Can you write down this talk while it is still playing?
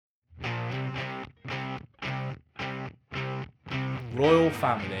royal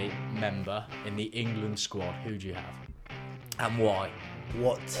family member in the England squad, who do you have? And why?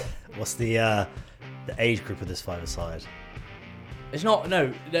 What's the age group of this five-a-side? It's not,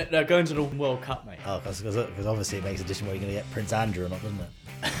 no, they're going to the World Cup, mate. Oh, because obviously it makes a decision where you're going to get Prince Andrew or not, doesn't it?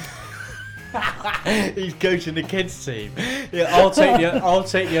 He's coaching the kids team. Yeah, I'll take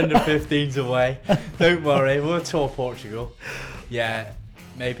the under 15s away. Don't worry, we'll tour Portugal. Yeah,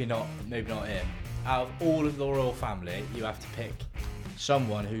 maybe not him. Out of all of the royal family, you have to pick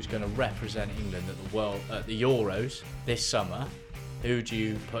someone who's going to represent England at the Euros this summer. Who do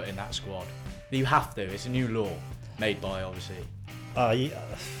you put in that squad? You have to. It's a new law made by, obviously.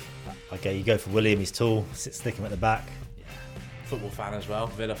 Okay, you go for William. He's tall. Stick him at the back. Football fan as well,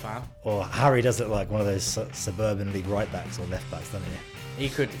 Villa fan. Or Harry does look like one of those suburban league right backs or left backs, doesn't he?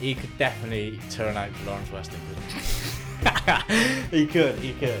 He could definitely turn out for Lawrence Weston. He could.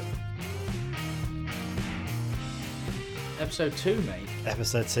 Episode 2, mate.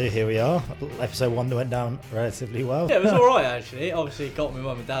 Episode 2, here we are. Episode 1 went down relatively well. Yeah, it was alright actually. Obviously got my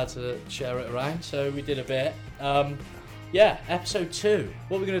mum and dad to share it around, so we did a bit. Episode 2.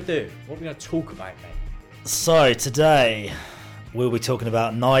 What are we going to do? What are we going to talk about, mate? So, today we'll be talking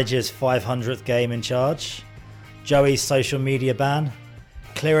about Nigel's 500th game in charge, Joey's social media ban,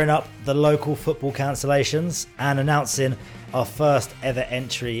 clearing up the local football cancellations, and announcing our first ever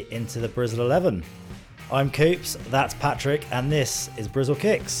entry into the Brizzle 11. I'm Coops, that's Patrick, and this is Brizzle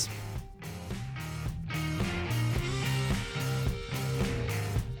Kicks.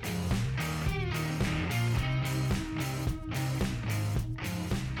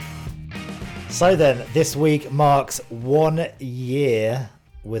 So then, this week marks 1 year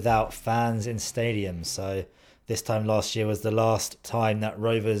without fans in stadiums. So this time last year was the last time that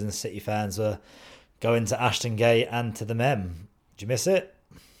Rovers and City fans were going to Ashton Gate and to the Mem. Did you miss it?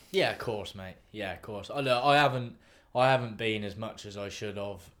 Yeah, of course, mate. Yeah, of course. I haven't been as much as I should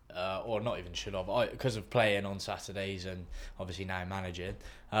have, or not even should have, because of playing on Saturdays and obviously now managing.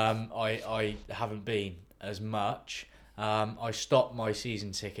 I haven't been as much. I stopped my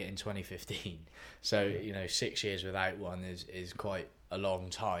season ticket in 2015, so 6 years without one is quite a long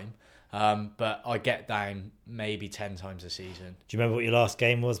time. But I get down maybe 10 times a season. Do you remember what your last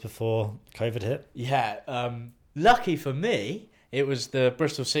game was before COVID hit? Yeah, lucky for me, it was the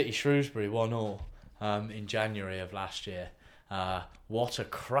Bristol City Shrewsbury 1-1 in January of last year. What a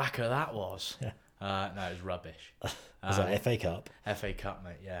cracker that was! Yeah. No, it was rubbish. Was that FA Cup? FA Cup,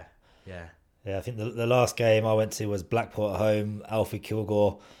 mate. Yeah. Yeah, I think the last game I went to was Blackpool at home. Alfie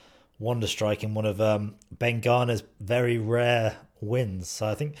Kilgore wonder striking one of Ben Garner's very rare wins. So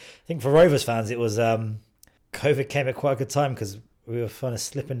I think for Rovers fans it was COVID came at quite a good time because we were kind of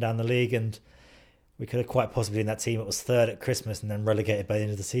slipping down the league and we could have quite possibly in that team it was third at Christmas and then relegated by the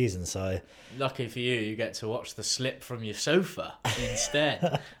end of the season. So lucky for you get to watch the slip from your sofa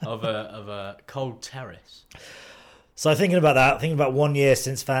instead of a cold terrace. So thinking about that, thinking about 1 year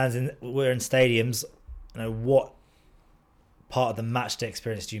since fans were in stadiums, what part of the match day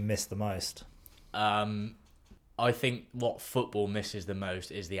experience do you miss the most? I think what football misses the most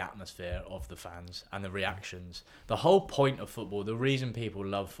is the atmosphere of the fans and the reactions. The whole point of football, the reason people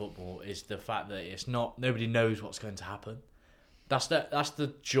love football is the fact that it's not, nobody knows what's going to happen. That's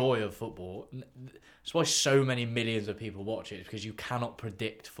the joy of football. That's why so many millions of people watch it, because you cannot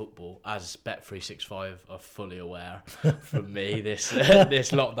predict football, as Bet365 are fully aware from me this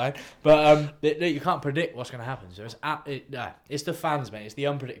lockdown. But you can't predict what's going to happen. So it's the fans, mate. It's the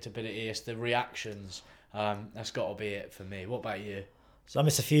unpredictability. It's the reactions. That's got to be it for me. What about you? So I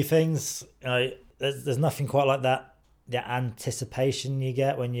miss a few things. There's nothing quite like that. The anticipation you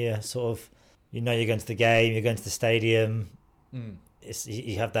get when you sort of, you're going to the game, you're going to the stadium.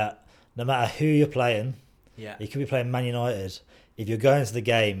 You have that. No matter who you're playing, yeah, you could be playing Man United. If you're going to the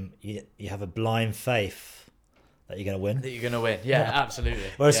game, you have a blind faith that you're going to win. That you're going to win, yeah, absolutely.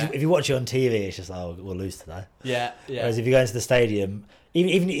 Whereas if you watch it on TV, it's just we'll lose today. Yeah. Whereas if you go into the stadium,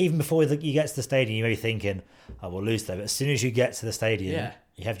 even before you get to the stadium, you may be thinking, we'll lose today. But as soon as you get to the stadium,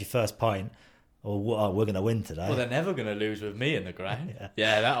 you have your first pint. We're going to win today. Well, they're never going to lose with me in the ground.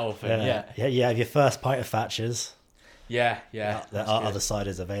 Yeah, that whole thing. Yeah. You have your first pint of Thatcher's. Yeah. There are other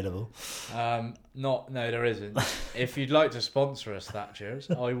ciders available. No, there isn't. If you'd like to sponsor us, Thatcher's,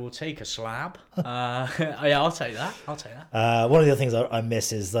 I will take a slab. I'll take that. One of the other things I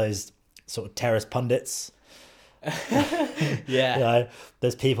miss is those sort of terrace pundits. Yeah.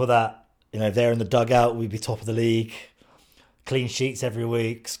 There's people that, they're in the dugout, we'd be top of the league, clean sheets every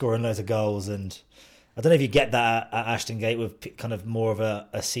week, scoring loads of goals. And I don't know if you get that at Ashton Gate with kind of more of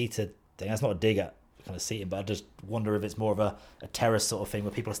a seated thing. That's not a dig at kind of seating, but I just wonder if it's more of a terrace sort of thing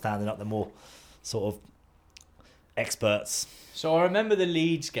where people are standing up, they're more sort of experts. So I remember the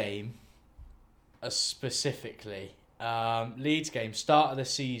Leeds game specifically. Leeds game, start of the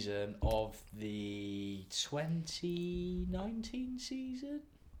season of the 2019 season.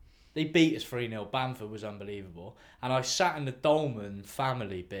 They beat us 3-0. Bamford was unbelievable. And I sat in the Dolman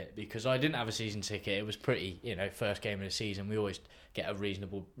family bit because I didn't have a season ticket. It was pretty, first game of the season. We always get a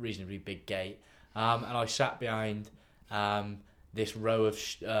reasonably big gate. And I sat behind this row of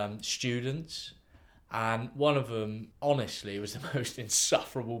students. And one of them, honestly, was the most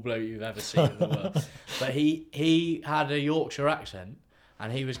insufferable bloke you've ever seen in the world. But he had a Yorkshire accent.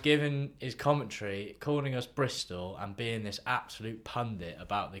 And he was giving his commentary, calling us Bristol and being this absolute pundit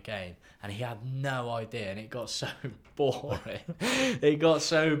about the game. And he had no idea, and it got so boring.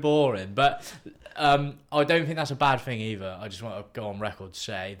 But I don't think that's a bad thing either. I just want to go on record to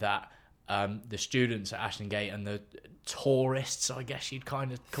say that the students at Ashton Gate and the tourists, I guess you'd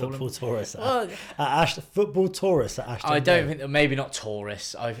kind of call football them. Tourists. Well, football tourists at Ashton I don't Gate. think, maybe not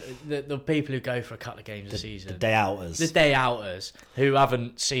tourists. The people who go for a couple of games a season. The day outers. The day outers who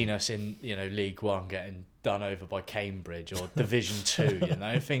haven't seen us in, League One getting done over by Cambridge or Division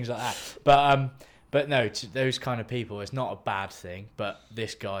 2, things like that. But no, to those kind of people, it's not a bad thing. But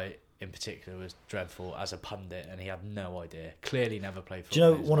this guy in particular was dreadful as a pundit, and he had no idea. Clearly never played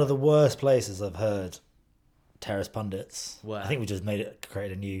football. Do you know one of the worst places I've heard terrace pundits? Where? I think we just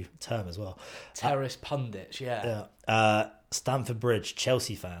created a new term as well. Terrace pundits, yeah. Stamford Bridge,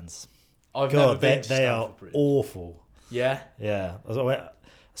 Chelsea fans. I've never been to they Stamford are Bridge. awful. Yeah? Yeah. I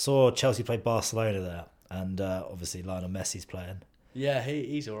saw Chelsea play Barcelona there, and obviously Lionel Messi's playing. Yeah,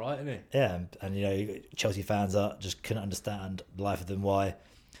 he's all right, isn't he? Yeah, and Chelsea fans just couldn't understand the life of them why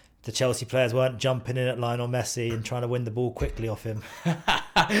the Chelsea players weren't jumping in at Lionel Messi and trying to win the ball quickly off him.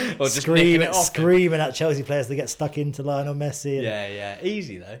 Or just nicking it off screaming at Chelsea players to get stuck into Lionel Messi. And, yeah.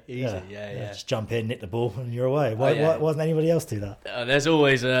 Easy, though. Easy, yeah. Just jump in, nick the ball, and you're away. Why wasn't anybody else do that? There's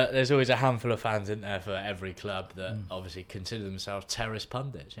always a handful of fans, isn't there, for every club that obviously consider themselves terrace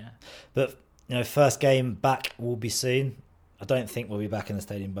pundits, yeah. But, first game back will be soon. I don't think we'll be back in the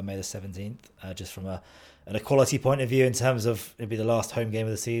stadium by May the 17th, just from an equality point of view in terms of it'll be the last home game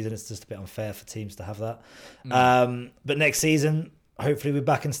of the season. It's just a bit unfair for teams to have that. But next season, hopefully we're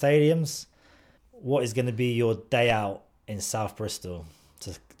back in stadiums. What is going to be your day out in South Bristol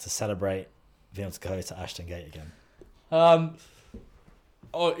to celebrate being able to go to Ashton Gate again? I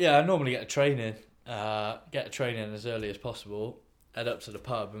normally get a train in as early as possible, head up to the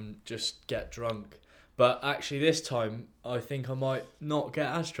pub and just get drunk. But actually this time, I think I might not get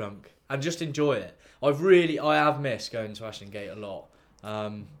as drunk and just enjoy it. I have missed going to Ashton Gate a lot.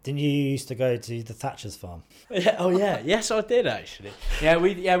 Didn't you used to go to the Thatcher's farm? Yeah. Oh yeah. Yes, I did actually.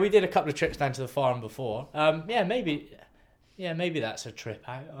 We did a couple of trips down to the farm before. Maybe that's a trip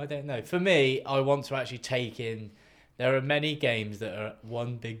out. I don't know. For me, I want to actually take in. There are many games that are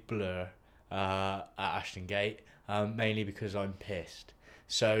one big blur at Ashton Gate, mainly because I'm pissed.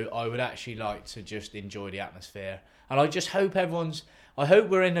 So I would actually like to just enjoy the atmosphere, and I just hope I hope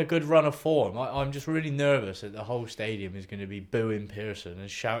we're in a good run of form. I'm just really nervous that the whole stadium is going to be booing Pearson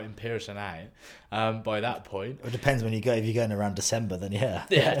and shouting Pearson out by that point. It depends when you go. If you're going around December, then yeah.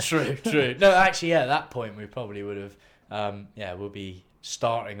 Yeah, true. No, actually, at that point we probably would have, we'll be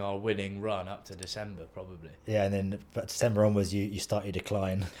starting our winning run up to December probably. Yeah, and then but December onwards you start your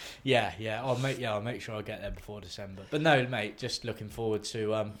decline. Yeah. I'll make sure I get there before December. But no, mate, just looking forward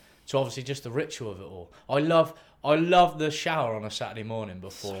to obviously just the ritual of it all. I love the shower on a Saturday morning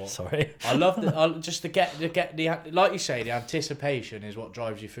before. Sorry. I love just to get the like you say, the anticipation is what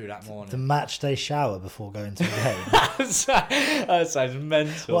drives you through that morning. The match day shower before going to the game. That sounds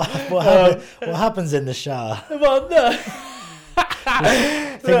mental. What happens in the shower? Well, no.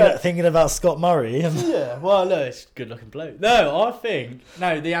 Thinking about Scott Murray. Yeah, well, no, it's a good-looking bloke. No,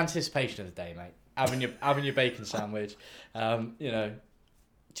 the anticipation of the day, mate. Having your bacon sandwich,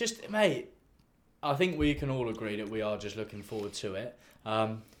 just mate. I think we can all agree that we are just looking forward to it.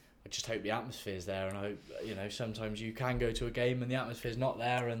 I just hope the atmosphere's there, and I hope sometimes you can go to a game and the atmosphere's not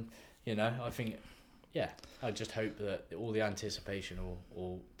there, and I think. Yeah, I just hope that all the anticipation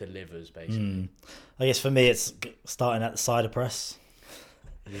all delivers, basically. I guess for me, it's starting at the cider press.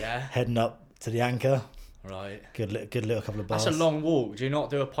 Yeah. Heading up to the Anchor. Right. Good little couple of bars. That's a long walk. Do you not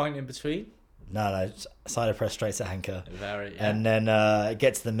do a pint in between? No, cider press straight to Anchor. Very, yeah. And then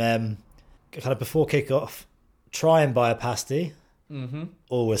get to the Mem, kind of before kick-off, try and buy a pasty. Mm-hmm.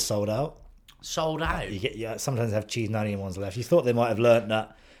 Always sold out. Sold out? You sometimes have cheese and onion ones left. You thought they might have learnt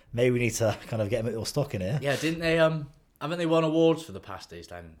that. Maybe we need to kind of get a bit more stock in here. Yeah, didn't they? Haven't they won awards for the pasties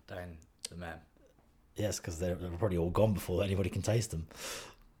down the Mem? Yes, because they're probably all gone before anybody can taste them.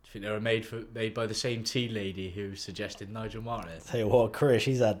 I think they were made by the same tea lady who suggested Nigel Martin. Tell you what a career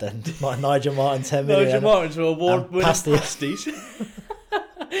she's had then. Nigel Martin, 10 million. Nigel Martin's award-winning pasties.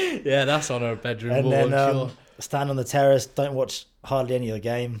 Yeah, that's on her bedroom And wall, then I'm sure. stand on the terrace, don't watch hardly any of the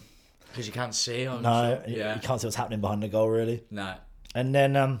game. Because you can't see. I'm No, sure. Yeah. you can't see what's happening behind the goal, really. No. And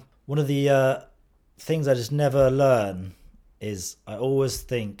then one of the things I just never learn is I always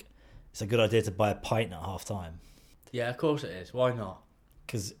think it's a good idea to buy a pint at half time. Yeah, of course it is. Why not?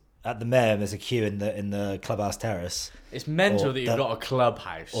 Because at the Mare, there's a queue in the clubhouse terrace. It's mental that you've got a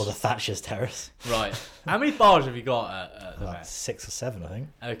clubhouse. Or the Thatcher's terrace. Right. How many bars have you got at the Met? 6 or 7, I think.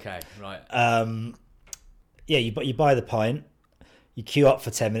 Okay, right. Yeah, you buy the pint, you queue up for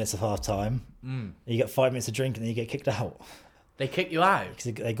 10 minutes of half time, you get 5 minutes of drink, and then you get kicked out. They kick you out?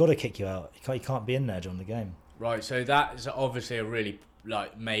 Because they got to kick you out. You can't be in there during the game. Right, so that is obviously a really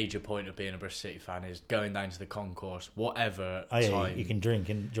major point of being a Bristol City fan, is going down to the concourse, whatever time. You can drink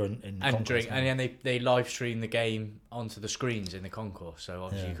in concourse, drink, and then they live stream the game onto the screens in the concourse, so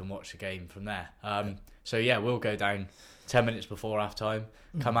obviously you can watch the game from there. So yeah, we'll go down 10 minutes before half time,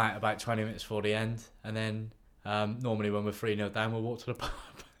 come out about 20 minutes before the end, and then normally when we're 3-0 down, we'll walk to the pub.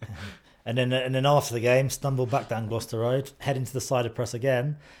 And then after the game, stumble back down Gloucester Road, head into the cider press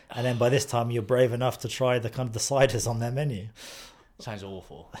again, and then by this time you're brave enough to try the ciders on their menu. Sounds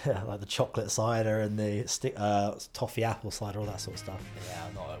awful. Yeah, like the chocolate cider and the toffee apple cider, all that sort of stuff. Yeah,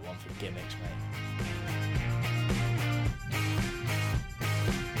 I'm not like one for gimmicks, mate.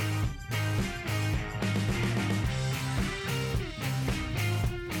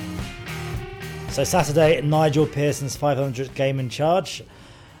 So Saturday, Nigel Pearson's 500th game in charge.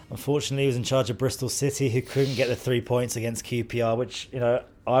 Unfortunately, he was in charge of Bristol City, who couldn't get the 3 points against QPR, which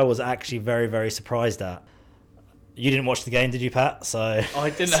I was actually very, very surprised at. You didn't watch the game, did you, Pat? So I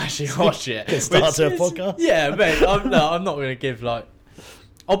didn't actually watch it. Start to a podcast. Yeah, mate. I'm not going to give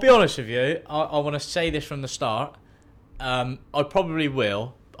I'll be honest with you. I want to say this from the start. I probably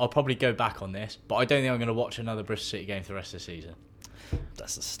will. I'll probably go back on this, but I don't think I'm going to watch another Bristol City game for the rest of the season.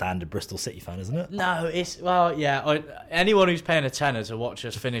 That's a standard Bristol City fan, isn't it? No, anyone who's paying a tenner to watch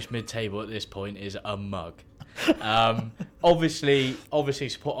us finish mid-table at this point is a mug. Obviously,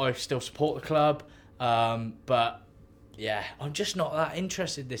 I still support the club, but yeah, I'm just not that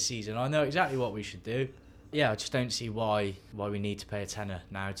interested this season. I know exactly what we should do. Yeah, I just don't see why we need to pay a tenner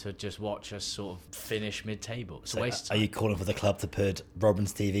now to just watch us sort of finish mid-table. It's a waste of time. Are you calling for the club to put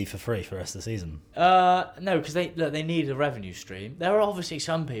Robins TV for free for the rest of the season? No, because they need a revenue stream. There are obviously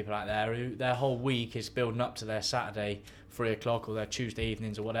some people out there who their whole week is building up to their Saturday 3:00 or their Tuesday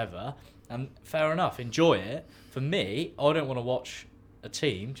evenings or whatever. And fair enough, enjoy it. For me, I don't want to watch a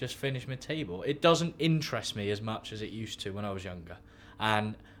team just finish mid-table. It doesn't interest me as much as it used to when I was younger,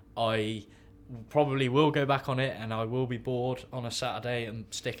 and I probably will go back on it, and I will be bored on a Saturday and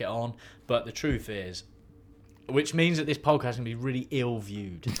stick it on. But the truth is, which means that this podcast can be really ill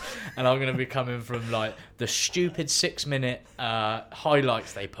viewed, and I'm going to be coming from the stupid 6-minute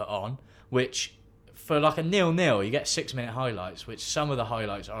highlights they put on, which for a 0-0 you get 6-minute highlights, which some of the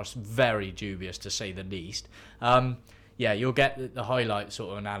highlights are very dubious to say the least. Yeah, you'll get the highlight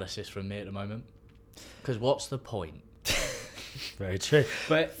sort of analysis from me at the moment, because what's the point? Very true.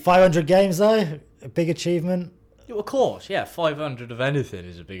 But 500 games though, a big achievement. Of course, yeah, 500 of anything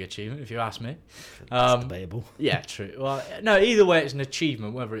is a big achievement if you ask me. It's debatable. Yeah, true. Well, no, either way it's an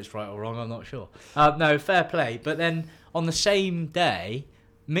achievement, whether it's right or wrong, I'm not sure. No, fair play. But then on the same day,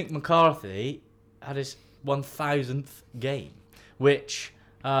 Mick McCarthy had his 1000th game, which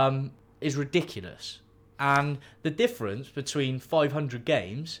is ridiculous. And the difference between 500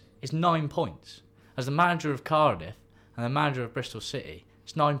 games is 9 points. As the manager of Cardiff and the manager of Bristol City,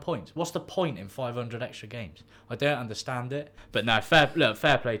 it's 9 points. What's the point in 500 extra games? I don't understand it. But no, fair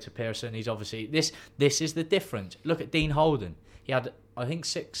play to Pearson. He's obviously this is the difference. Look at Dean Holden. He had, I think,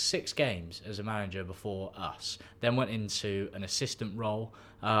 six games as a manager before us. Then went into an assistant role.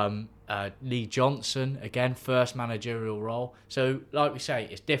 Lee Johnson, again, first managerial role. So, like we say,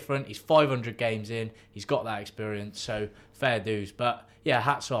 it's different. He's 500 games in. He's got that experience. So, fair dues. But, yeah,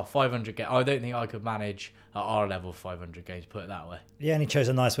 hats off. 500 games. I don't think I could manage at our level 500 games, put it that way. Yeah, and he chose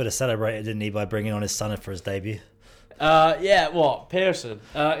a nice way to celebrate it, didn't he, by bringing on his son for his debut? Yeah, what? Pearson?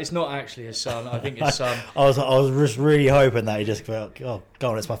 It's not actually his son. I think his son. I was just really hoping that he just felt, oh,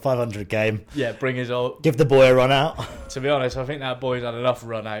 go on, it's my 500 game. Yeah, bring his old. Give the boy a run out. To be honest, I think that boy's had enough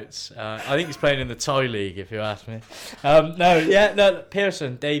run outs. I think he's playing in the Thai league, if you ask me.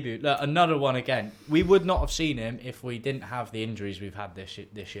 Pearson debut. Look, another one again. We would not have seen him if we didn't have the injuries we've had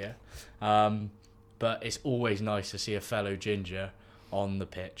this year. But it's always nice to see a fellow ginger on the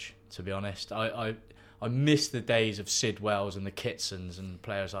pitch. To be honest, I I miss the days of Sid Wells and the Kitsons and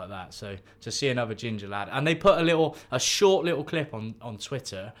players like that. So to see another ginger lad, and they put a short little clip on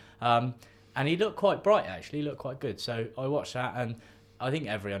Twitter, and he looked quite bright actually. He looked quite good. So I watched that, and I think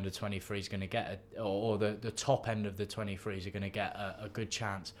every under 23 is going to get or the top end of the 23s are going to get a good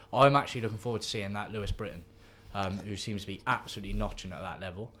chance. I'm actually looking forward to seeing that Lewis Britton, who seems to be absolutely notching at that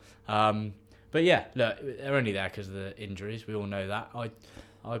level. But yeah, look, they're only there because of the injuries. We all know that.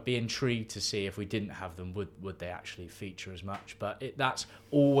 I'd be intrigued to see if we didn't have them, would they actually feature as much? But that's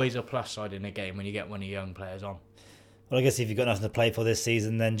always a plus side in a game when you get one of your young players on. Well, I guess if you've got nothing to play for this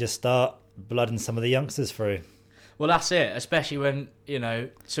season, then just start blooding some of the youngsters through. Well, that's it, especially when,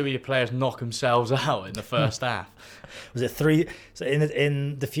 two of your players knock themselves out in the first half. Was it 3? So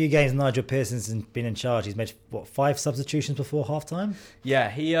in the few games Nigel Pearson's been in charge, he's made, 5 substitutions before half-time? Yeah,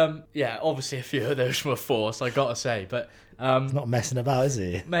 he obviously a few of those were forced, I got to say, but... he's not messing about, is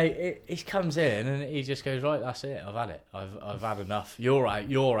he? Mate, he comes in and he just goes, right, that's it, I've had it. I've had enough. You're out.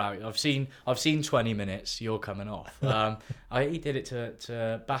 I've seen 20 minutes, you're coming off. He did it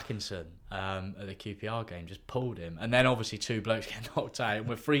to Backinson at the QPR game, just pulled him. And then obviously 2 blokes get knocked out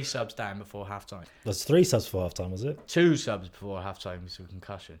with 3 subs down before half-time. There's 3 subs before half-time, was it? 2 subs before half-time with a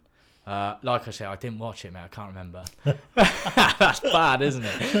concussion. Like I say, I didn't watch it, mate. I can't remember. That's bad, isn't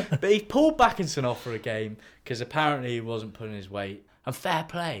it? But he pulled Backinson off for a game because apparently he wasn't pulling his weight. And fair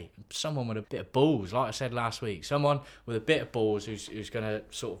play. Someone with a bit of balls, like I said last week. Someone with a bit of balls who's going to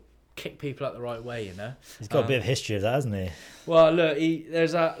sort of kick people out the right way, He's got a bit of history of that, hasn't he? Well, look,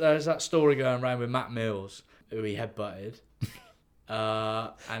 there's that story going around with Matt Mills, who he headbutted.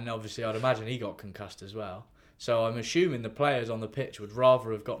 And obviously I'd imagine he got concussed as well. So I'm assuming the players on the pitch would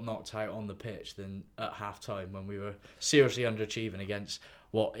rather have got knocked out on the pitch than at half-time when we were seriously underachieving against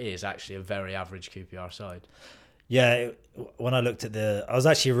what is actually a very average QPR side. Yeah, when I looked at I was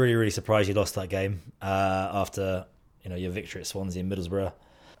actually really, really surprised you lost that game after your victory at Swansea and Middlesbrough.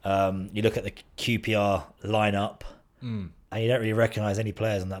 You look at the QPR lineup, and you don't really recognise any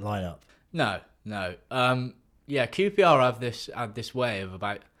players on that lineup. No. QPR had this way of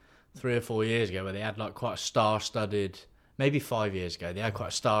about 3 or 4 years ago where they had like quite a star-studded, maybe 5 years ago, they had quite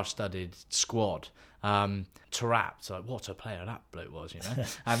a star-studded squad. Trapped, like what a player that bloke was,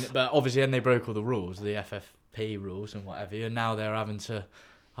 but obviously then they broke all the rules, the FFP rules and whatever, and now they're having to,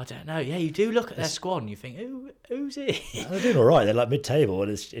 I don't know, yeah, you do look at their squad and you think, who's he? They're doing all right, they're like mid-table,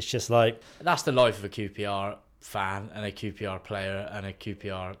 and it's just like... That's the life of a QPR fan and a QPR player and a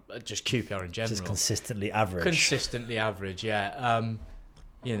QPR in general. Just consistently average. Yeah.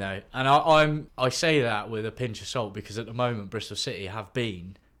 And I say that with a pinch of salt because at the moment Bristol City have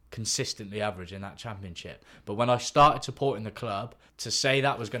been consistently average in that championship. But when I started supporting the club, to say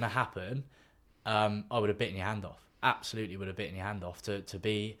that was going to happen, I would have bitten your hand off. Absolutely would have bitten your hand off to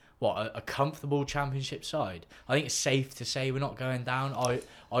be a comfortable championship side. I think it's safe to say we're not going down.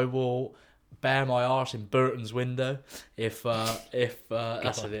 I will bare my arse in Burton's window if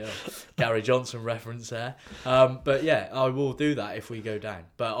that's a Gary Johnson reference there. But yeah, I will do that if we go down.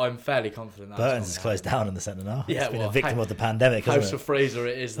 But I'm fairly confident that Burton's is closed down in the centre now. Yeah, it's been a victim of the pandemic. House of Fraser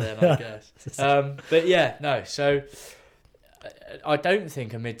it is then, I guess. But yeah, no. So I don't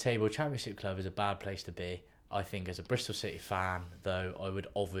think a mid-table championship club is a bad place to be. I think as a Bristol City fan, though, I would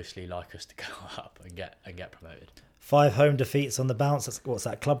obviously like us to go up and get promoted. 5 home defeats on the bounce. What's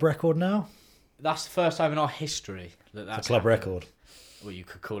that, club record now? That's the first time in our history that's a club happened. Record. Well, you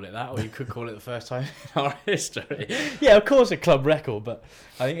could call it that, or you could call it the first time in our history. Yeah, of course, a club record, but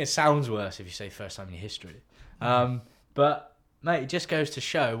I think it sounds worse if you say first time in your history. But mate, it just goes to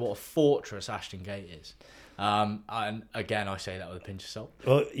show what a fortress Ashton Gate is. And again, I say that with a pinch of salt.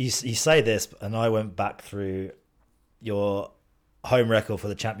 Well, you say this, and I went back through your home record for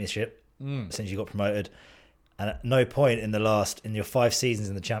the Championship since you got promoted, and at no point in your 5 seasons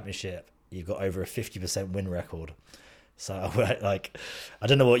in the Championship, you've got over a 50% win record. So, I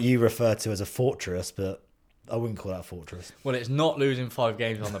don't know what you refer to as a fortress, but I wouldn't call that a fortress. Well, it's not losing 5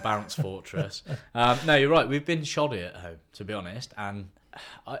 games on the bounce fortress. No, you're right. We've been shoddy at home, to be honest. And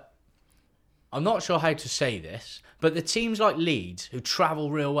I'm not sure how to say this, but the teams like Leeds, who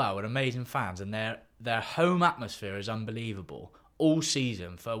travel real well with amazing fans, and their home atmosphere is unbelievable all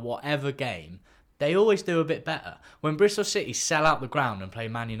season for whatever game, they always do a bit better. When Bristol City sell out the ground and play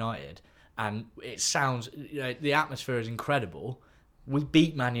Man United, and it sounds, the atmosphere is incredible, we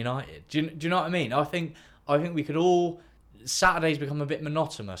beat Man United. Do you know what I mean? I think we could all... Saturdays become a bit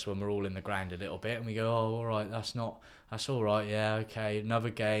monotonous when we're all in the ground a little bit, and we go, oh, all right, that's all right, yeah, okay,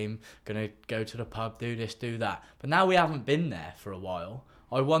 another game, gonna go to the pub, do this, do that. But now we haven't been there for a while.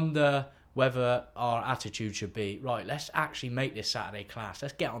 I wonder whether our attitude should be right. Let's actually make this Saturday class.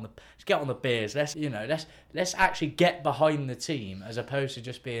 Let's get on the beers. Let's actually get behind the team, as opposed to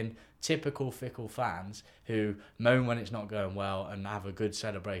just being typical fickle fans who moan when it's not going well and have a good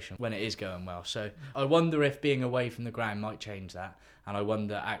celebration when it is going well. So I wonder if being away from the ground might change that, and I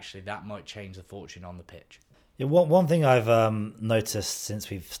wonder actually that might change the fortune on the pitch. Yeah, one thing I've noticed since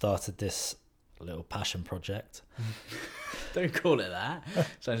we've started this little passion project. Don't call it that.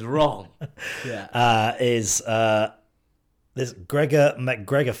 Sounds wrong. Yeah. Is this Gregor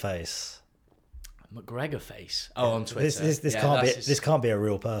McGregor face? McGregor face. Oh, on Twitter. This can't be a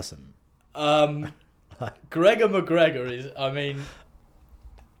real person. Gregor McGregor is. I mean,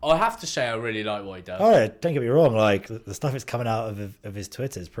 I have to say I really like what he does. Oh, yeah, don't get me wrong. Like the stuff that's coming out of his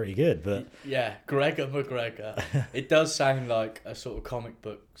Twitter is pretty good, but yeah, Gregor McGregor. It does sound like a sort of comic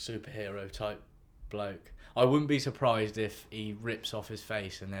book superhero type bloke. I wouldn't be surprised if he rips off his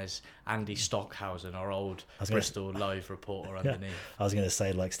face and there's Andy Stockhausen, our old Bristol Live reporter, underneath. I was going to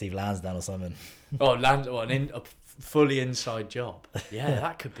say like Steve Lansdowne or something. Oh, a fully inside job. Yeah,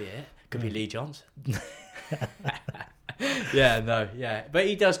 that could be it. Could be Lee Johnson. But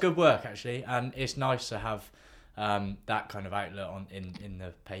he does good work actually, and it's nice to have that kind of outlet in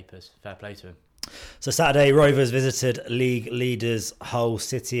the papers. Fair play to him. So Saturday, Rovers visited league leaders Hull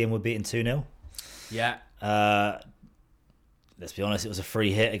City and were beaten 2-0. Yeah. Let's be honest, it was a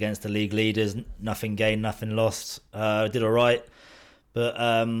free hit against the league leaders. Nothing gained, nothing lost. Did all right, but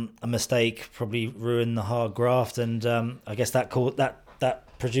a mistake probably ruined the hard graft, and I guess that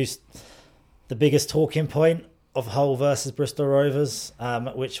produced the biggest talking point of Hull versus Bristol Rovers,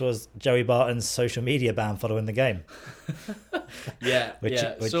 which was Joey Barton's social media ban following the game. which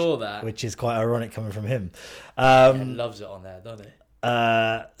saw that. Which is quite ironic coming from him. Loves it on there, doesn't he?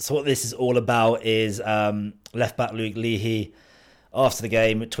 So what this is all about is left back Luke Leahy, after the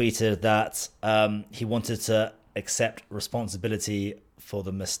game, tweeted that he wanted to accept responsibility for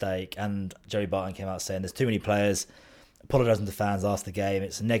the mistake, and Joey Barton came out saying there's too many players, apologising to fans after the game.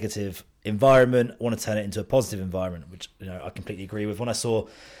 It's a negative environment. I want to turn it into a positive environment, which I completely agree with. When I saw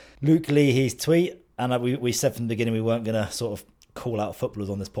Luke Leahy's tweet, and we said from the beginning we weren't going to sort of call out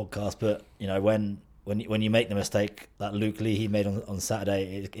footballers on this podcast, but when you make the mistake that Luke Leahy made on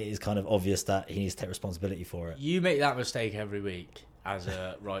Saturday, it is kind of obvious that he needs to take responsibility for it. You make that mistake every week as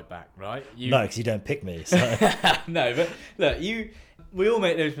a right back, right? No, because you don't pick me. So. No, but look, we all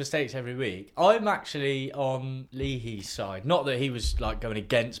make those mistakes every week. I'm actually on Leahy's side. Not that he was like going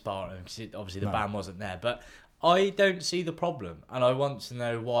against Barton, because obviously the ban wasn't there, but I don't see the problem, and I want to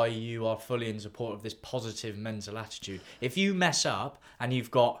know why you are fully in support of this positive mental attitude. If you mess up and you've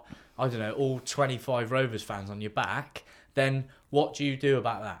got, I don't know, all 25 Rovers fans on your back, then what do you do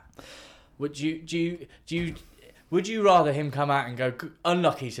about that? Would you rather him come out and go,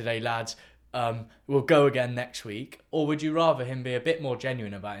 unlucky today, lads, we'll go again next week? Or would you rather him be a bit more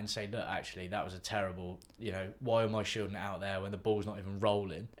genuine about it and say, look, actually, that was a terrible, why am I shielding it out there when the ball's not even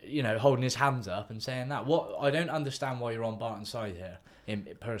rolling? Holding his hands up and saying that. I don't understand why you're on Barton's side here,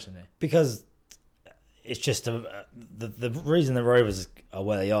 personally. Because it's just the reason the Rovers are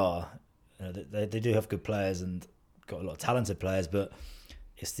where they are. They do have good players and got a lot of talented players, but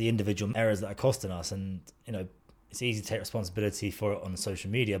it's the individual errors that are costing us. And it's easy to take responsibility for it on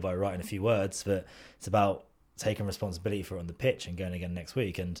social media by writing a few words, but it's about taking responsibility for it on the pitch and going again next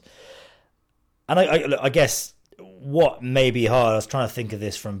week. And I guess what may be hard, I was trying to think of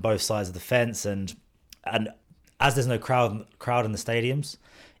this from both sides of the fence, and as there's no crowd in the stadiums,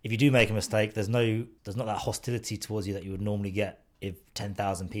 if you do make a mistake, there's not that hostility towards you that you would normally get if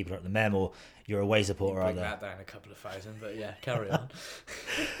 10,000 people are at the Mem or you're a away supporter. Bring that down a couple of thousand, but yeah, carry on.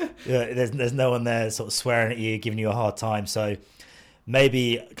 Yeah, there's no one there sort of swearing at you, giving you a hard time. So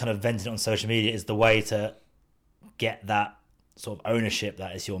maybe kind of venting it on social media is the way to get that sort of ownership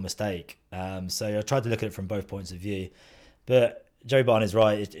that it's your mistake. So I tried to look at it from both points of view. But Joe Barton is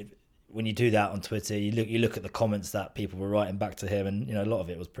right. When you do that on Twitter, you look at the comments that people were writing back to him, and a lot of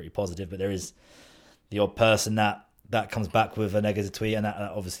it was pretty positive. But there is the odd person that comes back with a negative tweet, and that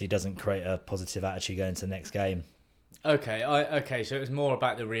obviously doesn't create a positive attitude going into the next game. Okay, so it was more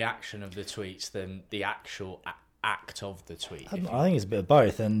about the reaction of the tweets than the actual act of the tweet. I think it's a bit of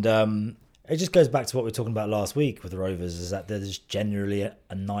both, and it just goes back to what we were talking about last week with the Rovers, is that they're just generally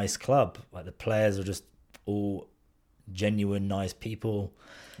a nice club. Like the players are just all genuine, nice people.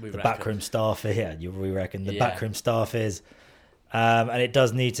 The backroom staff, we reckon the backroom staff is, and it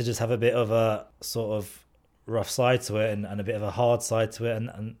does need to just have a bit of a sort of rough side to it and a bit of a hard side to it,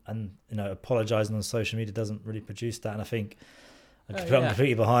 and apologising on social media doesn't really produce that. And I think I'm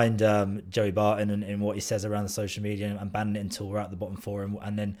completely behind Joey Barton and what he says around the social media and banning it until we're at the bottom four,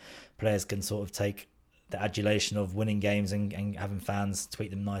 and then players can sort of take the adulation of winning games and having fans tweet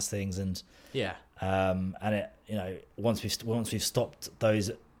them nice things and and it, you know, once we've stopped those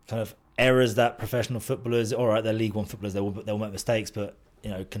kind of errors that professional footballers, all right, they're League One footballers, they'll make mistakes, but you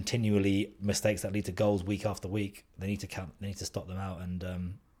know, continually mistakes that lead to goals week after week, they need to stop them out, and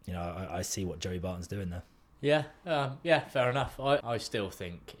you know, I see what Joey Barton's doing there. Yeah, fair enough. I still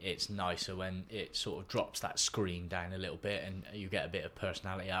think it's nicer when it sort of drops that screen down a little bit and you get a bit of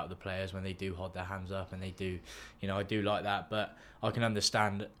personality out of the players when they do hold their hands up, and they do, you know, I do like that. But I can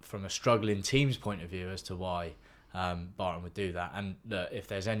understand from a struggling team's point of view as to why Barton would do that. And if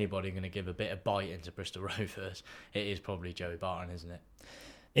there's anybody going to give a bit of bite into Bristol Rovers, it is probably Joey Barton, isn't it?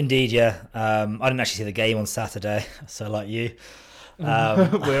 Indeed, yeah. I didn't actually see the game on Saturday, so like you.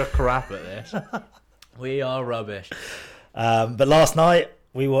 We're crap at this. We are rubbish. But last night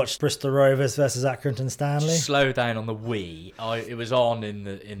we watched Bristol Rovers versus Accrington Stanley. Slow down on the we. It was on in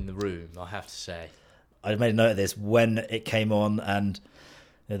the room, I have to say. I made a note of this when it came on and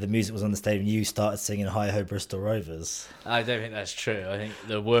you know, the music was on the stadium. You started singing "Hi Ho Bristol Rovers." I don't think that's true. I think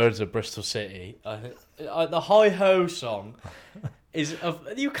the words of Bristol City. The Hi Ho song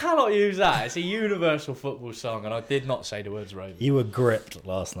you cannot use that. It's a universal football song, and I did not say the words Rovers. You were gripped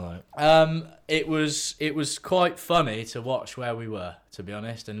last night. It was quite funny to watch where we were, to be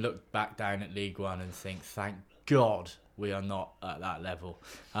honest, and look back down at League One and think, thank God we are not at that level.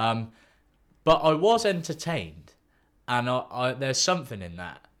 But I was entertained, and there's something in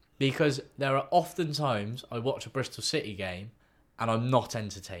that, because there are often times I watch a Bristol City game and I'm not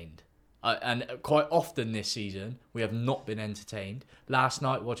entertained. And quite often this season, we have not been entertained. Last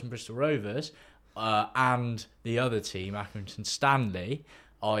night, watching Bristol Rovers and the other team, Accrington Stanley,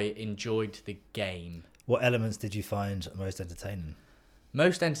 I enjoyed the game. What elements did you find most entertaining?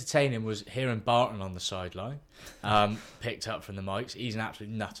 Most entertaining was hearing Barton on the sideline, picked up from the mics. He's an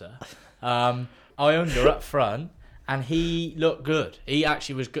absolute nutter. Ionder up front, and he looked good. He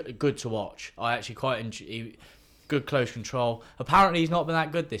actually was good to watch. I actually quite enjoyed. Good close control. Apparently he's not been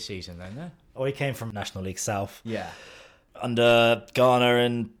that good this season though, no? Oh, he came from National League South. Yeah. Under Garner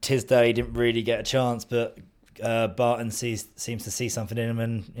and Tisdale, he didn't really get a chance, but Barton seems to see something in him,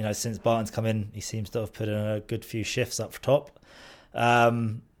 and you know, since Barton's come in, he seems to have put in a good few shifts up top.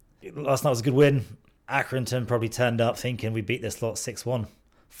 Last night was a good win. Accrington probably turned up thinking we beat this lot 6-1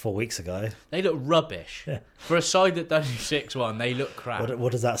 4 weeks ago. They look rubbish. Yeah. For a side that does 6-1, they look crap.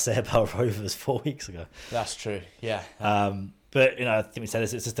 What does that say about Rovers 4 weeks ago? That's true, yeah. But, you know, I think we said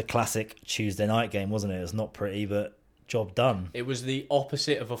this, it's just a classic Tuesday night game, wasn't it? It was not pretty, but job done. It was the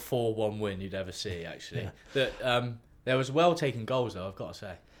opposite of a 4-1 win you'd ever see, actually. Yeah. There was well-taken goals, though, I've got to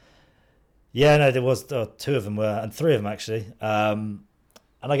say. Yeah, no, there was two of them were, and three of them, actually. And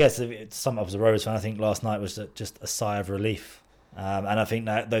I guess to sum up as a Rovers fan, I think last night was just a sigh of relief. And I think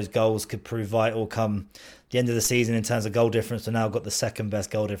that those goals could prove vital come the end of the season in terms of goal difference. We've now got the second best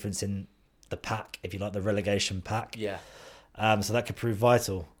goal difference in the pack, if you like, the relegation pack. Yeah. So that could prove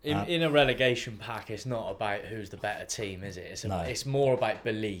vital. In a relegation pack, it's not about who's the better team, is it? It's more about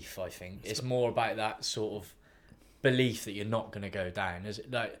belief, I think. It's more about that sort of belief that you're not going to go down.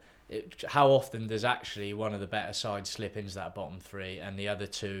 How often does actually one of the better sides slip into that bottom three and the other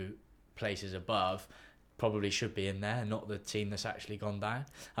two places above probably should be in there, not the team that's actually gone down.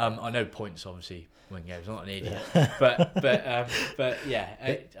 I know points obviously win games, I'm not an idiot, but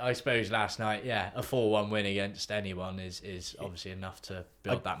yeah, I suppose last night, a 4-1 win against anyone is obviously enough to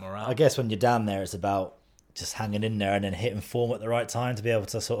build that morale. I guess when you're down there, it's about just hanging in there and then hitting form at the right time to be able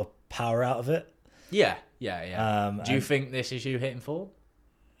to sort of power out of it. Yeah. Do you think this is you hitting form?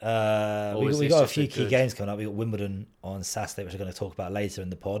 We got a few key games coming up. We got Wimbledon on Saturday, which we're going to talk about later in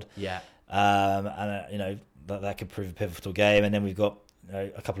the pod. Yeah. And you know that could prove a pivotal game, and then we've got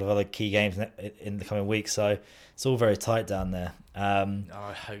a couple of other key games in the coming weeks. So it's all very tight down there.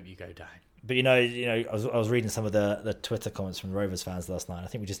 I hope you go down. But you know, I was reading some of the Twitter comments from Rovers fans last night. I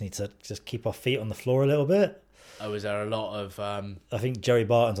think we just need to keep our feet on the floor a little bit. Oh, is there a lot of? I think Joey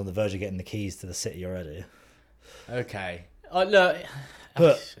Barton's on the verge of getting the keys to the city already. Okay, look,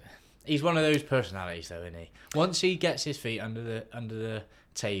 but he's one of those personalities, though, isn't he? Once he gets his feet under the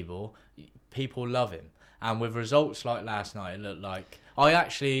table, people love him. And with results like last night, it looked like I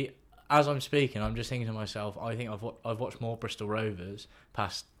actually, as I'm speaking, I'm just thinking to myself, I think I've watched more Bristol Rovers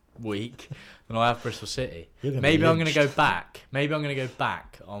past week than I have Bristol City. Maybe I'm going to go back. Maybe I'm going to go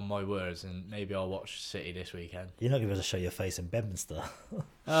back on my words, and maybe I'll watch City this weekend. You're not going to be able to show your face in Bedminster.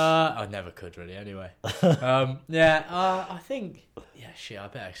 I never could really. Anyway, I think I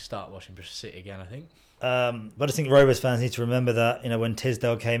better start watching Bristol City again. I think. But I just think Rovers fans need to remember that, when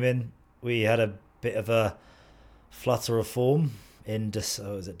Tisdale came in, we had a bit of a flutter of form in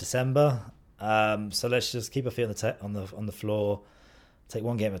December. So let's just keep our feet on the floor, take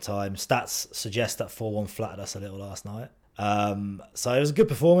one game at a time. Stats suggest that 4-1 flattered us a little last night. So it was a good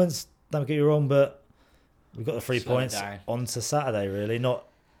performance, don't get you wrong, but we've got the 3 points on to Saturday, really. Not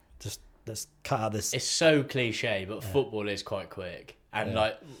just, let's cut out this. It's so cliche, but football is quite quick. And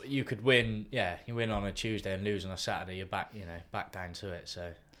you could win, you win on a Tuesday and lose on a Saturday, you're back down to it.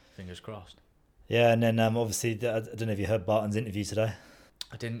 So fingers crossed. Yeah, and then obviously, I don't know if you heard Barton's interview today.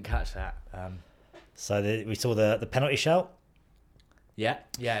 I didn't catch that. So we saw the penalty shout. Yeah,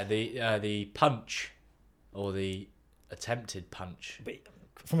 the punch, or the attempted punch. But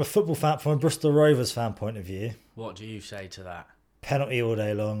from a Bristol Rovers fan point of view, what do you say to that? Penalty all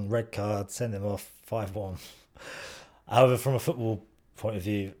day long, red card, send him off, 5-1. However, from a football point of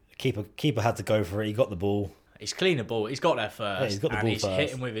view, keeper had to go for it. He got the ball. He's cleaned the ball. He's got there first. Yeah, he's got the ball he's first.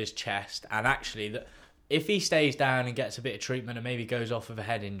 Hit him with his chest. And actually, if he stays down and gets a bit of treatment and maybe goes off with a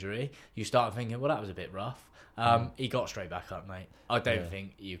head injury, you start thinking, well, that was a bit rough. He got straight back up, mate. I don't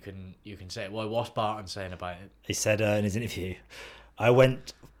think you can say it. Well, what's Barton saying about it? He said in his interview, "I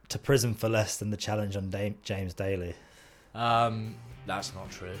went to prison for less than the challenge on James Daly." That's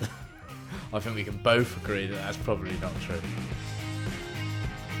not true. I think we can both agree that that's probably not true.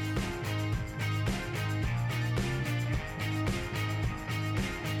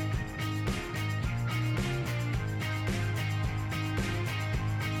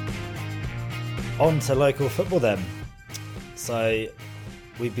 On to local football then. So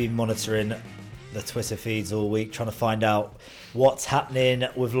we've been monitoring the Twitter feeds all week, trying to find out what's happening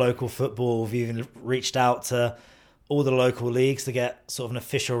with local football. We've even reached out to all the local leagues to get sort of an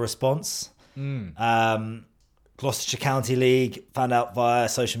official response. Gloucestershire County League found out via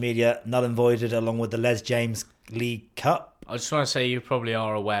social media, null and voided, along with the Les James League Cup. I just want to say you probably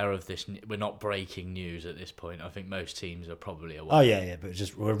are aware of this. We're not breaking news at this point. I think most teams are probably aware. Oh, yeah, but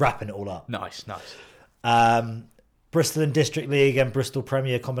we're wrapping it all up. Nice. Bristol and District League and Bristol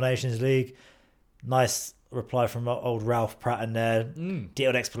Premier Combinations League. Nice reply from old Ralph Pratt in there.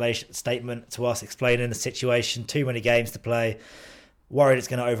 Detailed explanation statement to us explaining the situation. Too many games to play. Worried it's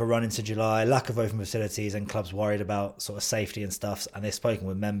going to overrun into July. Lack of open facilities and clubs worried about sort of safety and stuff. And they've spoken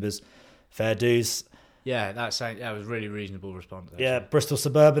with members. Fair dues. Yeah, that was a really reasonable response. Actually. Yeah, Bristol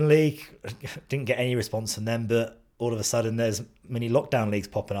Suburban League. Didn't get any response from them, but all of a sudden there's mini lockdown leagues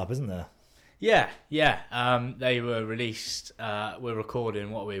popping up, isn't there? Yeah. They were released. We're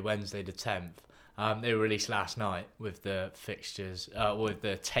recording Wednesday the 10th. They were released last night with the fixtures, with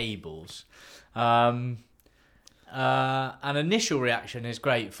the tables. An initial reaction is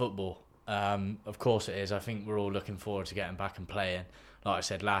great football. Of course it is. I think we're all looking forward to getting back and playing. Like I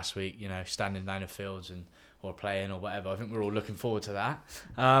said last week, standing down the fields or playing or whatever. I think we're all looking forward to that.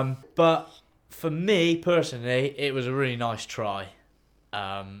 But for me personally, it was a really nice try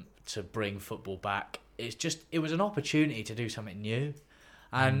to bring football back. It was an opportunity to do something new.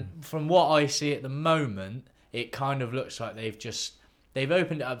 And from what I see at the moment, it kind of looks like they've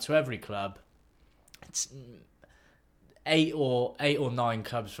opened it up to every club. It's eight or nine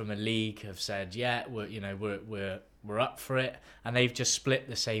clubs from a league have said, yeah, we're up for it, and they've just split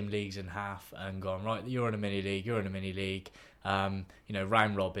the same leagues in half and gone, right, you're in a mini league,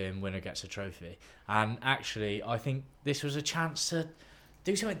 round robin, winner gets a trophy. And actually, I think this was a chance to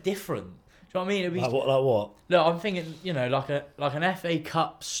do something different. Do you know what I mean? Like what? Look, I'm thinking, like an FA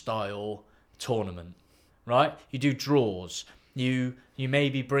Cup style tournament, right? You do draws. You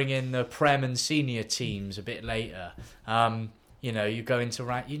maybe bring in the Prem and senior teams a bit later. You go into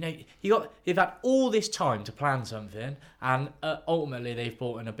rank. You've had all this time to plan something, and ultimately they've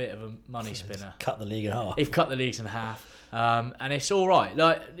brought in a bit of a money spinner. Cut the league in half. They've cut the leagues in half, and it's all right.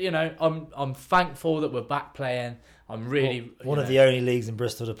 I'm thankful that we're back playing. I'm really one of the only leagues in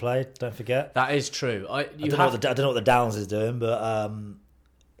Bristol to play. Don't forget that is true. I don't know what the Downs is doing, but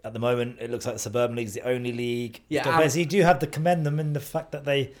at the moment it looks like the Suburban League is the only league. Yeah, you do have to commend them in the fact that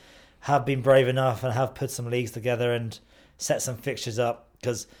they have been brave enough and have put some leagues together and set some fixtures up.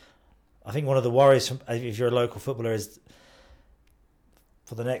 Because I think one of the worries if you're a local footballer is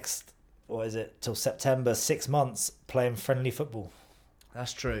for the next till September, 6 months playing friendly football.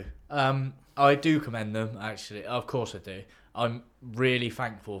 That's true. I do commend them, actually. Of course I do. I'm really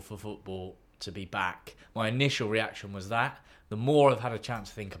thankful for football to be back. My initial reaction was that. The more I've had a chance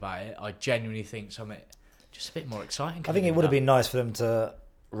to think about it, I genuinely think something just a bit more exciting. I think it would have been nice for them to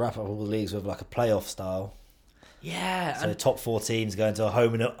wrap up all the leagues with like a playoff style. Yeah. So top 4 teams going to a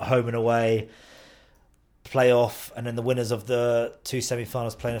home and away. playoff, and then the winners of the 2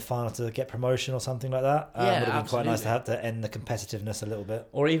 semi-finals play in a final to get promotion or something like that. Yeah, would have been absolutely. quite nice to have to end the competitiveness a little bit.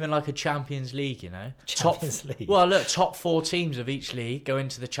 Or even like a Champions League, Champions League. Well, look, top 4 teams of each league go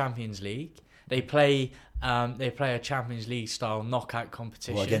into the Champions League. They play a Champions League style knockout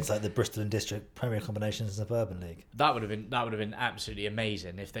competition. Well, against like the Bristol and District Premier Combinations and Suburban League. That would have been absolutely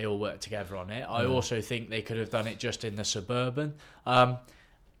amazing if they all worked together on it. I also think they could have done it just in the Suburban.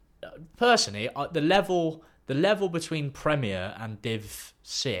 Personally, the level between Premier and Div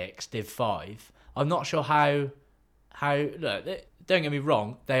 6, Div 5, I'm not sure how. Look, don't get me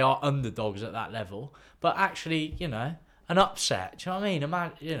wrong, they are underdogs at that level, but actually, an upset. Do you know what I mean?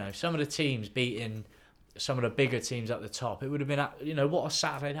 Imagine, some of the teams beating some of the bigger teams at the top. It would have been, what a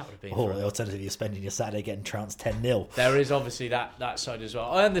Saturday that would have been. Or the alternative, you're spending your Saturday getting trounced 10-0. There is obviously that side as well.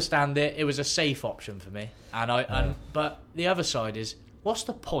 I understand it. It was a safe option for me, but the other side is, what's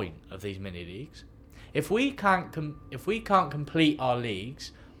the point of these mini leagues? If we can't complete our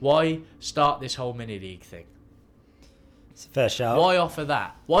leagues, why start this whole mini league thing? It's a fair shout. Why offer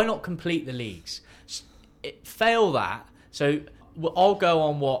that? Why not complete the leagues? Fail that. So I'll go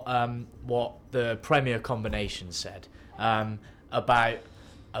on what the Premier Combination said about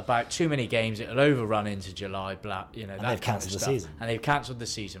too many games. It'll overrun into July. Blah, and that they've cancelled the season. And they've cancelled the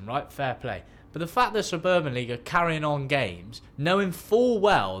season. Right, fair play. But the fact that Suburban League are carrying on games, knowing full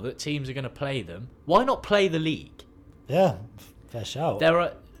well that teams are going to play them, why not play the league? Yeah, fair shout.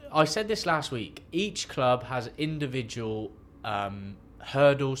 I said this last week. Each club has individual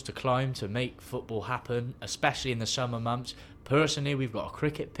hurdles to climb to make football happen, especially in the summer months. Personally, we've got a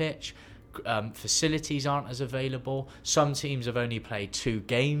cricket pitch. Facilities aren't as available. Some teams have only played 2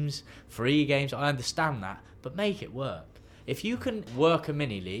 games, 3 games. I understand that, but make it work. If you can work a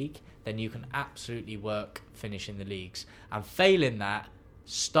mini league, then you can absolutely work finishing the leagues. And failing that,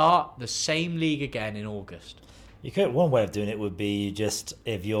 start the same league again in August. One way of doing it would be just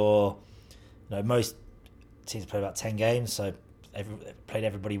if you're, most teams play about 10 games, so played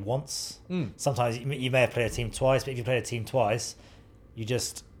everybody once. Sometimes you may have played a team twice, but if you played a team twice, you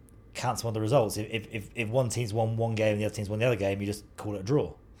just cancel on the results. If one team's won one game and the other team's won the other game, you just call it a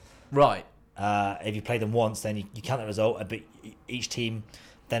draw. Right. If you play them once, then you count the result, but each team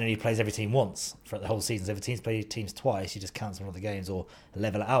then only plays every team once for the whole season. So if a team's played teams twice, you just cancel one of the games or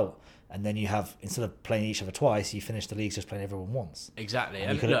level it out. And then you have, instead of playing each other twice, you finish the leagues just playing everyone once. Exactly.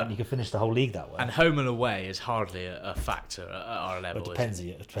 And you can finish the whole league that way. And home and away is hardly a factor at our level. Well,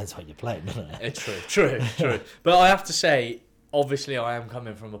 it depends what you're playing, doesn't it? It's true. But I have to say, obviously I am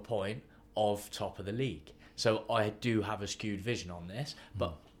coming from a point of top of the league. So I do have a skewed vision on this.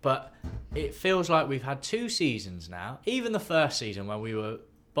 But it feels like we've had 2 seasons now. Even the first season when we were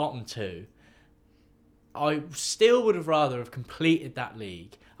bottom 2, I still would have rather have completed that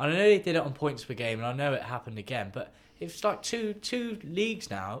league. I know they did it on points per game, and I know it happened again, but it's like two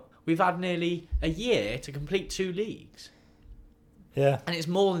leagues now. We've had nearly a year to complete 2 leagues. Yeah. And it's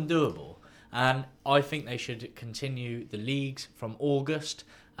more than doable. And I think they should continue the leagues from August.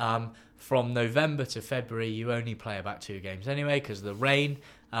 From November to February, you only play about 2 games anyway because of the rain.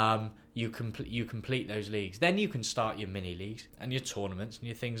 You complete those leagues. Then you can start your mini leagues and your tournaments and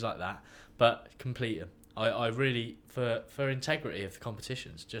your things like that. But complete them. I really, for integrity of the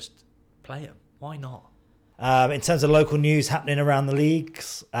competitions, just play them. Why not? In terms of local news happening around the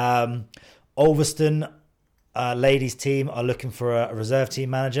leagues, Ulverston ladies team are looking for a reserve team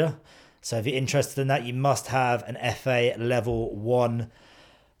manager. So if you're interested in that, you must have an FA level 1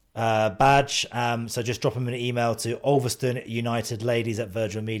 badge. So just drop them an email to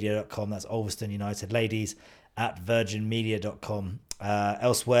ulverstonunitedladies@virginmedia.com. That's ulverstonunitedladies@virginmedia.com.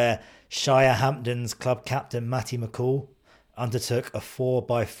 Elsewhere, Shire Hampdon's club captain Matty McCall undertook a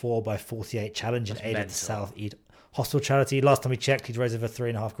 4x4x48 challenge in aid of the South East Hostel charity. Last time we checked, he'd raised over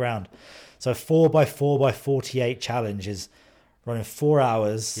 $3,500. So 4x4x48 challenge is running 4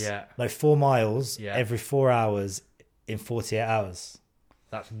 hours, 4 miles every 4 hours in 48 hours.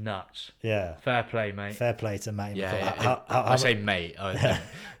 That's nuts. Yeah. Fair play, mate. Fair play to Matty McCall. Yeah. I say mate,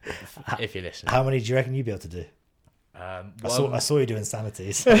 if you listen. How many do you reckon you'd be able to do? I saw you doing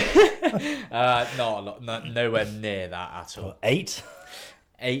sanities. Not a lot. Nowhere near that at all. 8?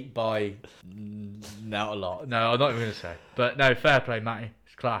 8 by... Not a lot. No, I'm not even going to say. But no, fair play, Matty.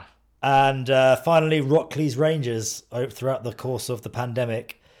 It's class. And finally, Rockley's Rangers, throughout the course of the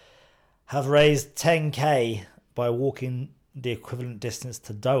pandemic, have raised 10k by walking the equivalent distance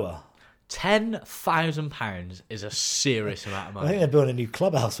to Doha. £10,000 is a serious amount of money. I think they're building a new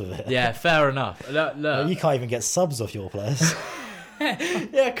clubhouse with it. Yeah, fair enough. Look. You can't even get subs off your place.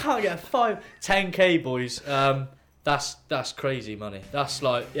 Yeah, can't get 10k, boys. That's crazy money. That's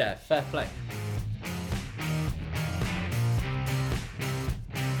like, yeah, fair play.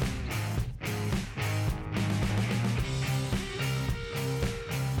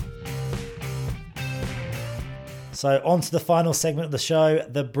 So on to the final segment of the show,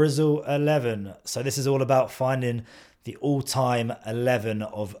 the Brizzle 11. So this is all about finding the all-time 11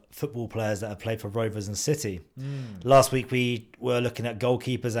 of football players that have played for Rovers and City. Last week we were looking at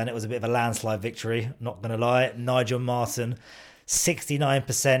goalkeepers and it was a bit of a landslide victory, not going to lie. Nigel Martyn,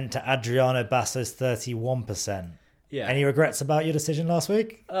 69% to Adriano Basso's 31%. Yeah. Any regrets about your decision last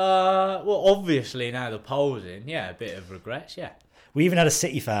week? Well, obviously now the polls in, a bit of regrets, yeah. We even had a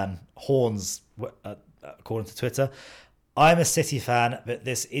City fan, Horns, according to Twitter. I'm a City fan, but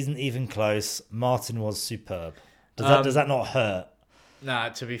this isn't even close. Martyn was superb. Does that not hurt? Nah,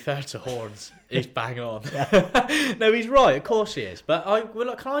 to be fair to Horns, he's bang on. No, he's right. Of course he is. But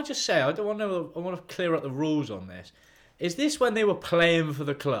can I just say, I want to clear up the rules on this. Is this when they were playing for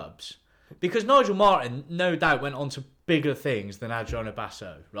the clubs? Because Nigel Martyn, no doubt, went on to bigger things than Adriano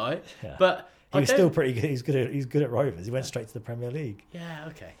Basso, right? Yeah. But he was still pretty good. He's good at Rovers. He went straight to the Premier League. Yeah.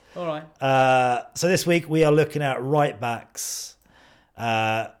 Okay. All right. So this week we are looking at right backs,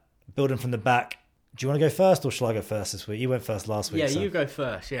 building from the back. Do you want to go first, or shall I go first this week? You went first last week. Yeah, so. you go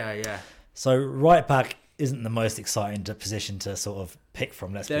first. Yeah. So right back isn't the most exciting position to sort of pick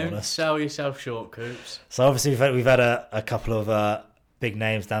from. Let's be honest. Don't sell yourself short, Coops. So obviously we've had a couple of big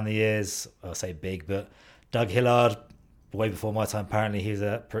names down the years. I'll say big, but Doug Hillard, way before my time. Apparently, he was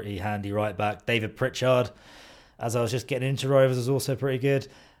a pretty handy right back. David Pritchard, as I was just getting into Rovers, was also pretty good.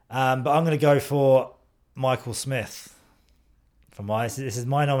 But I'm going to go for Michael Smith. This is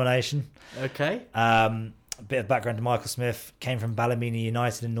my nomination. Okay. A bit of background to Michael Smith. Came from Ballymena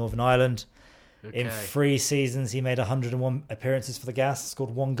United in Northern Ireland. Okay. In 3 seasons, he made 101 appearances for the Gas.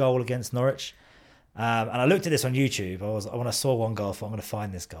 Scored 1 goal against Norwich. And I looked at this on YouTube. When I saw 1 goal, I thought, I'm going to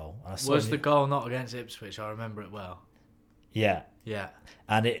find this goal. Was the goal not against Ipswich? I remember it well. Yeah. Yeah.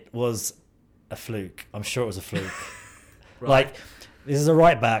 And it was a fluke. I'm sure it was a fluke. Right. Like, this is a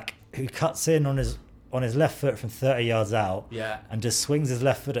right back who cuts in on his left foot from 30 yards out. Yeah. And just swings his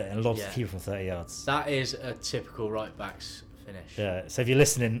left foot and lobs the keeper from 30 yards. That is a typical right back's finish. Yeah. So if you're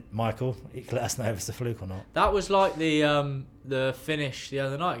listening, Michael, you can let us know if it's a fluke or not. That was like the finish the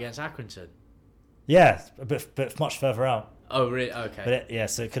other night against Accrington. Yeah, but much further out. Oh, really? Okay. But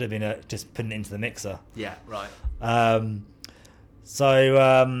so it could have been just putting it into the mixer. Yeah, right.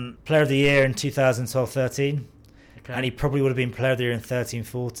 Player of the Year in 2012-13. Okay. And he probably would have been Player of the Year in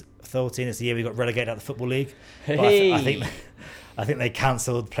 13-14. It's the year we got relegated out of the Football League. Hey. I think they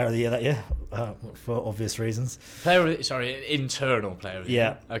cancelled Player of the Year that year for obvious reasons. Internal Player of the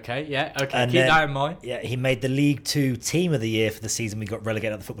Year. Yeah. Okay, yeah. Okay, and keep that in mind. Yeah, he made the League 2 Team of the Year for the season we got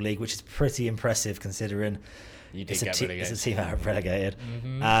relegated out of the Football League, which is pretty impressive considering it's a team out of relegated.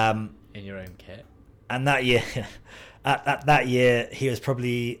 Mm-hmm. In your own kit. And that year, at that year, he was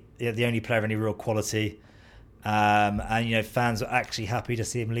probably the only player of any real quality. And fans were actually happy to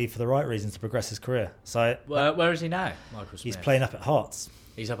see him leave for the right reasons to progress his career. So where is he now, Michael Smith? He's playing up at Hearts.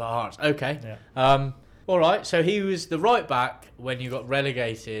 He's up at Hearts. Okay. Yeah. All right. So he was the right back when you got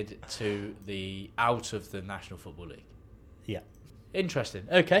relegated to out of the National Football League. Yeah. Interesting.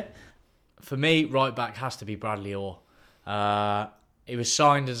 Okay. For me, right back has to be Bradley Orr. He was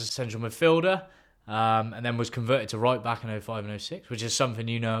signed as a central midfielder, and then was converted to right back in 05 and 06, which is something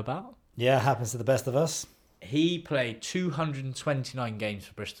you know about. Yeah, happens to the best of us. He played 229 games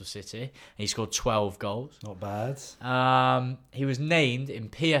for Bristol City, and he scored 12 goals. Not bad. He was named in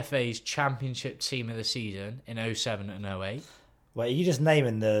PFA's Championship Team of the Season in 07 and 08. Wait, are you just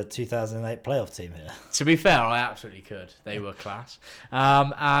naming the 2008 playoff team here? To be fair, I absolutely could. They were class.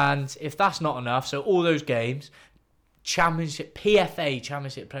 And if that's not enough, so all those games, PFA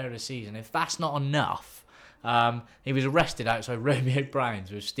Championship Player of the Season, if that's not enough, he was arrested outside Romeo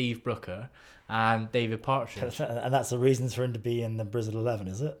Brown's with Steve Brooker and David Partridge. And that's the reasons for him to be in the Brizzle 11,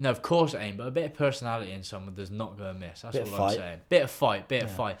 is it? No, of course it ain't, but a bit of personality in someone does not go amiss. That's all I'm saying. Bit of fight.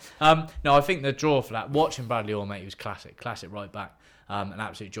 No, I think the draw for that, watching Bradley Orr, mate, he was classic right back. An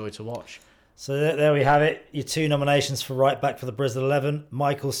absolute joy to watch. So there we have it. Your 2 nominations for right back for the Brizzle 11,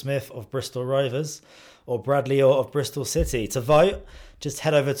 Michael Smith of Bristol Rovers or Bradley Orr of Bristol City. To vote, just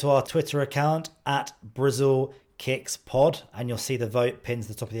head over to our Twitter account at BrizzleKicksPod and you'll see the vote pinned to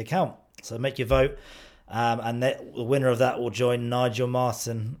the top of the account. So make your vote, and the winner of that will join Nigel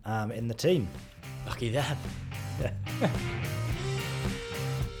Martyn in the team. Lucky them. Yeah.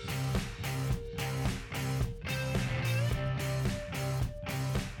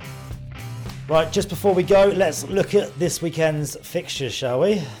 Right, just before we go, let's look at this weekend's fixtures, shall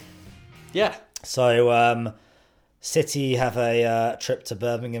we? Yeah. So, City have a trip to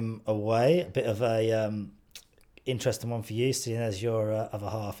Birmingham away. A bit of a interesting one for you, seeing as your other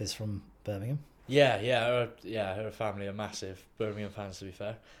half is from Birmingham. Yeah. Her family are massive Birmingham fans, to be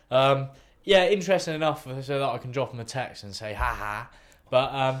fair. Yeah, interesting enough so that I can drop him a text and say, ha.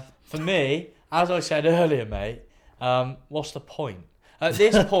 But for me, as I said earlier, mate, what's the point? At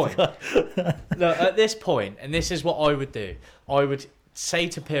this point, look, at this point, and this is what I would do. I would say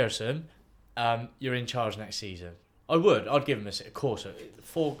to Pearson, you're in charge next season. I'd give him a course.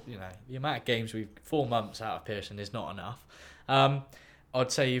 The amount of games 4 months out of Pearson is not enough.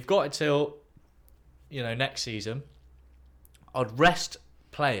 I'd say you've got it till, next season. I'd rest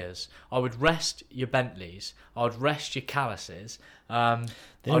players. I would rest your Bentleys. I'd rest your Callises. I'd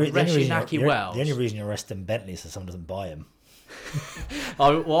rest your Naki Wells. The only reason you're resting Bentley is so someone doesn't buy him.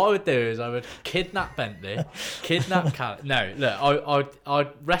 What I would do is I would kidnap Bentley, kidnap Callis. No, look, I'd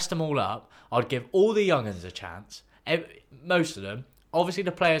rest them all up. I'd give all the young'uns a chance. Most of them. Obviously,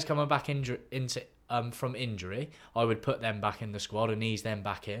 the players coming back from injury, I would put them back in the squad and ease them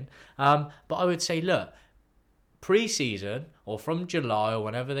back in. But I would say, look, pre-season or from July or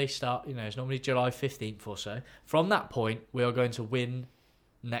whenever they start, it's normally July 15th or so. From that point, we are going to win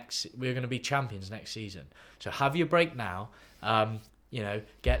we're going to be champions next season. So have your break now.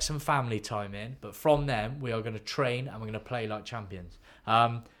 Get some family time in. But from then, we are going to train and we're going to play like champions.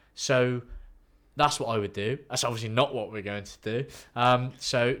 So that's what I would do. That's obviously not what we're going to do.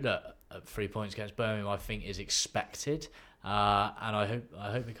 So look, 3 points against Birmingham, I think, is expected, and I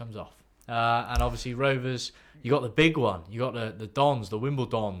hope it comes off. And obviously Rovers, you got the big one. You got the Dons, the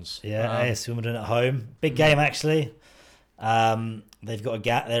Wimbledons. Yeah, AS Wimbledon at home. Big game actually. They've got a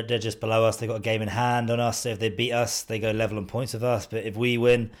gap. They're just below us. They've got a game in hand on us. So if they beat us, they go level on points with us. But if we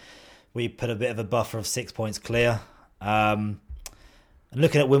win, we put a bit of a buffer of 6 points clear. And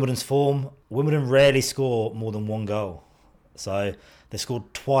looking at Wimbledon's form, Wimbledon rarely score more than 1 goal. So they scored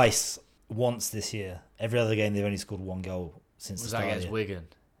once this year. Every other game they've only scored 1 goal since the start. Was that against Wigan?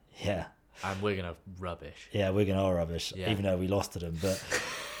 Yeah. And Wigan are rubbish. Yeah, Wigan are rubbish, even though we lost to them. But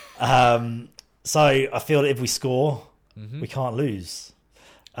so I feel that if we score, we can't lose.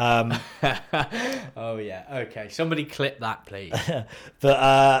 Oh yeah, okay. Somebody clip that, please.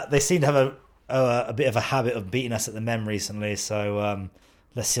 But they seem to have a bit of a habit of beating us at the Mem recently. So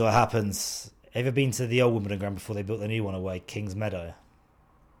let's see what happens. Ever been to the old Wimbledon ground before they built the new one away, Kings Meadow?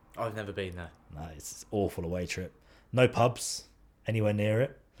 I've never been there. No, it's an awful away trip. No pubs anywhere near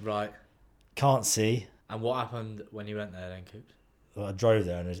it. Right. Can't see. And what happened when you went there then, Coops? Well, I drove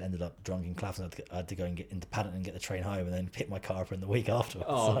there and I just ended up drunk in Clapham. I had to go and get into Paddington and get the train home and then pick my car up in the week afterwards.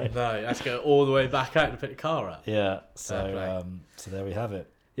 Oh, no. I had to go all the way back out to pick the car up. Yeah. So there we have it.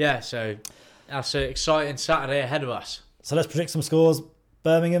 Yeah, so that's an exciting Saturday ahead of us. So let's predict some scores.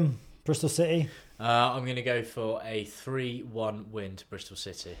 Birmingham, Bristol City. I'm going to go for a 3-1 win to Bristol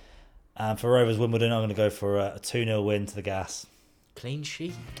City. And for Rovers Wimbledon, I'm going to go for a 2-0 win to the Gas. Clean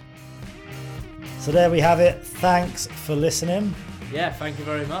sheet. So there we have it. Thanks for listening. Yeah, thank you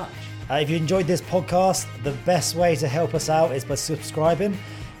very much. If you enjoyed this podcast, the best way to help us out is by subscribing,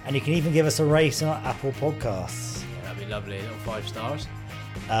 and you can even give us a rating on Apple Podcasts. Yeah, that'd be lovely. A little 5 stars.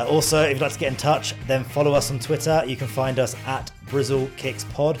 Also, if you'd like to get in touch, then follow us on Twitter. You can find us at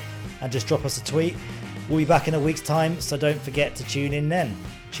BrizzleKicksPod and just drop us a tweet. We'll be back in a week's time, so don't forget to tune in then.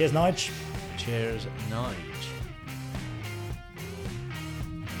 Cheers, Nige. Cheers, Nige.